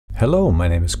Hello, my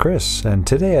name is Chris, and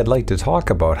today I'd like to talk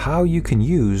about how you can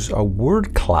use a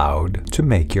word cloud to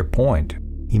make your point.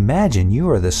 Imagine you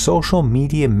are the social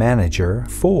media manager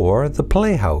for The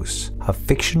Playhouse, a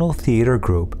fictional theater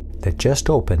group that just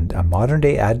opened a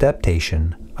modern-day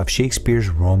adaptation of Shakespeare's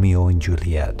Romeo and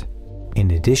Juliet. In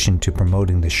addition to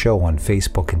promoting the show on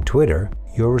Facebook and Twitter,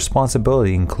 your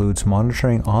responsibility includes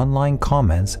monitoring online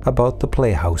comments about the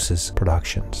Playhouse's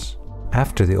productions.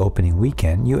 After the opening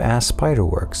weekend, you asked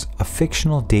Spiderworks, a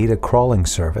fictional data crawling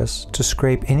service, to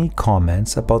scrape any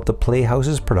comments about the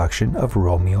Playhouse's production of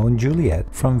Romeo and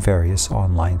Juliet from various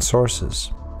online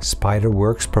sources.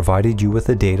 Spiderworks provided you with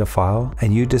a data file,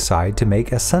 and you decide to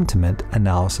make a sentiment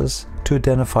analysis to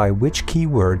identify which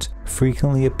keywords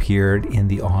frequently appeared in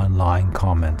the online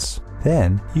comments.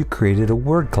 Then, you created a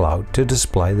word cloud to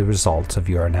display the results of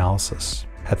your analysis.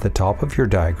 At the top of your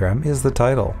diagram is the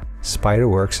title.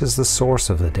 Spiderworks is the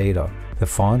source of the data. The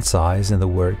font size in the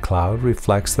word cloud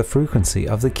reflects the frequency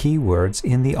of the keywords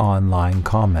in the online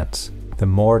comments. The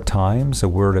more times a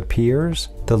word appears,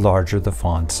 the larger the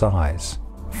font size.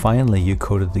 Finally, you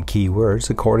coded the keywords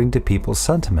according to people's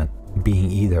sentiment, being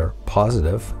either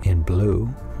positive in blue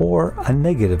or a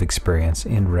negative experience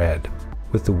in red.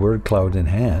 With the word cloud in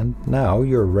hand, now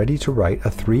you're ready to write a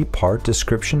 3-part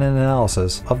description and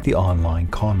analysis of the online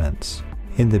comments.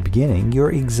 In the beginning,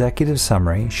 your executive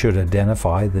summary should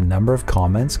identify the number of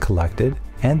comments collected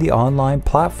and the online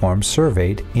platform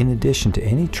surveyed, in addition to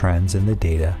any trends in the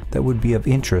data that would be of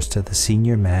interest to the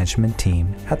senior management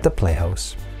team at the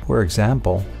Playhouse. For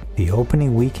example, the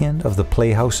opening weekend of the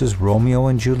Playhouse's Romeo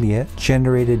and Juliet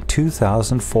generated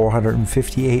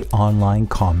 2,458 online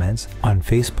comments on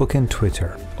Facebook and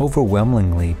Twitter.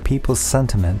 Overwhelmingly, people's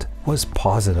sentiment was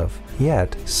positive,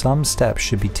 yet some steps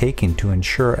should be taken to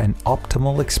ensure an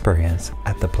optimal experience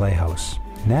at the Playhouse.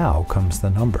 Now comes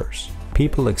the numbers.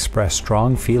 People expressed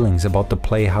strong feelings about the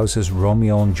Playhouse's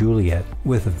Romeo and Juliet,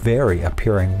 with very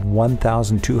appearing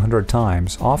 1,200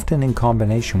 times, often in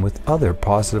combination with other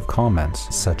positive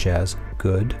comments such as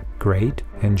good, great,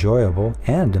 enjoyable,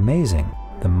 and amazing.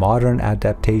 The modern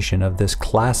adaptation of this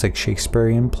classic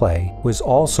Shakespearean play was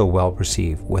also well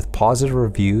received, with positive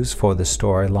reviews for the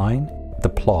storyline, the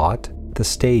plot, the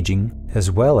staging, as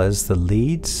well as the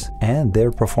leads and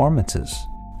their performances.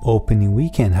 Opening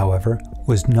weekend, however,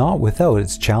 was not without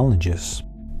its challenges.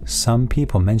 Some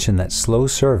people mentioned that slow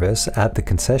service at the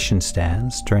concession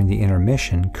stands during the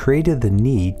intermission created the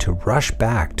need to rush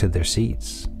back to their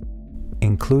seats.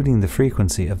 Including the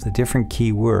frequency of the different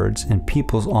keywords in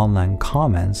people's online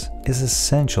comments is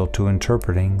essential to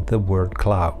interpreting the word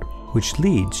cloud, which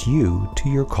leads you to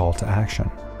your call to action.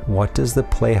 What does the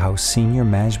Playhouse senior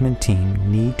management team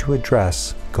need to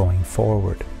address going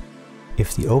forward?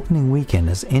 If the opening weekend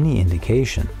is any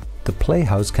indication, the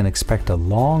Playhouse can expect a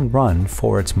long run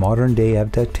for its modern-day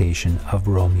adaptation of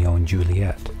Romeo and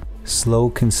Juliet. Slow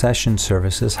concession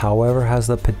services, however, has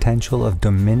the potential of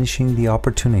diminishing the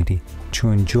opportunity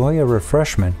to enjoy a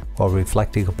refreshment while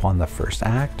reflecting upon the first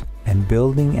act and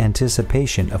building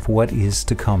anticipation of what is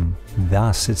to come.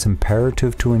 Thus, it's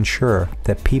imperative to ensure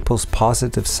that people's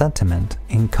positive sentiment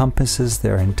encompasses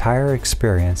their entire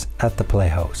experience at the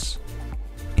Playhouse.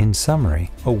 In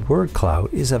summary, a word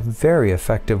cloud is a very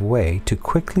effective way to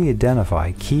quickly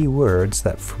identify keywords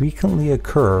that frequently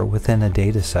occur within a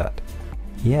dataset.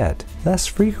 Yet, less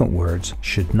frequent words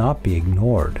should not be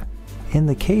ignored. In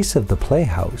the case of the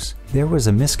Playhouse, there was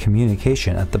a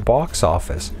miscommunication at the box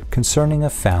office concerning a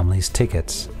family's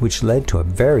tickets, which led to a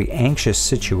very anxious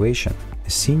situation. The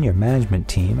senior management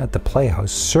team at the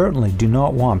Playhouse certainly do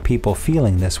not want people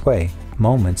feeling this way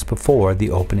moments before the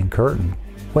opening curtain.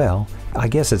 Well, I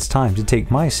guess it's time to take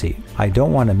my seat. I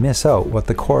don't want to miss out what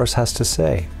the chorus has to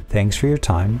say. Thanks for your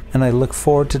time, and I look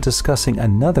forward to discussing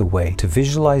another way to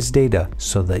visualize data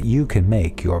so that you can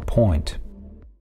make your point.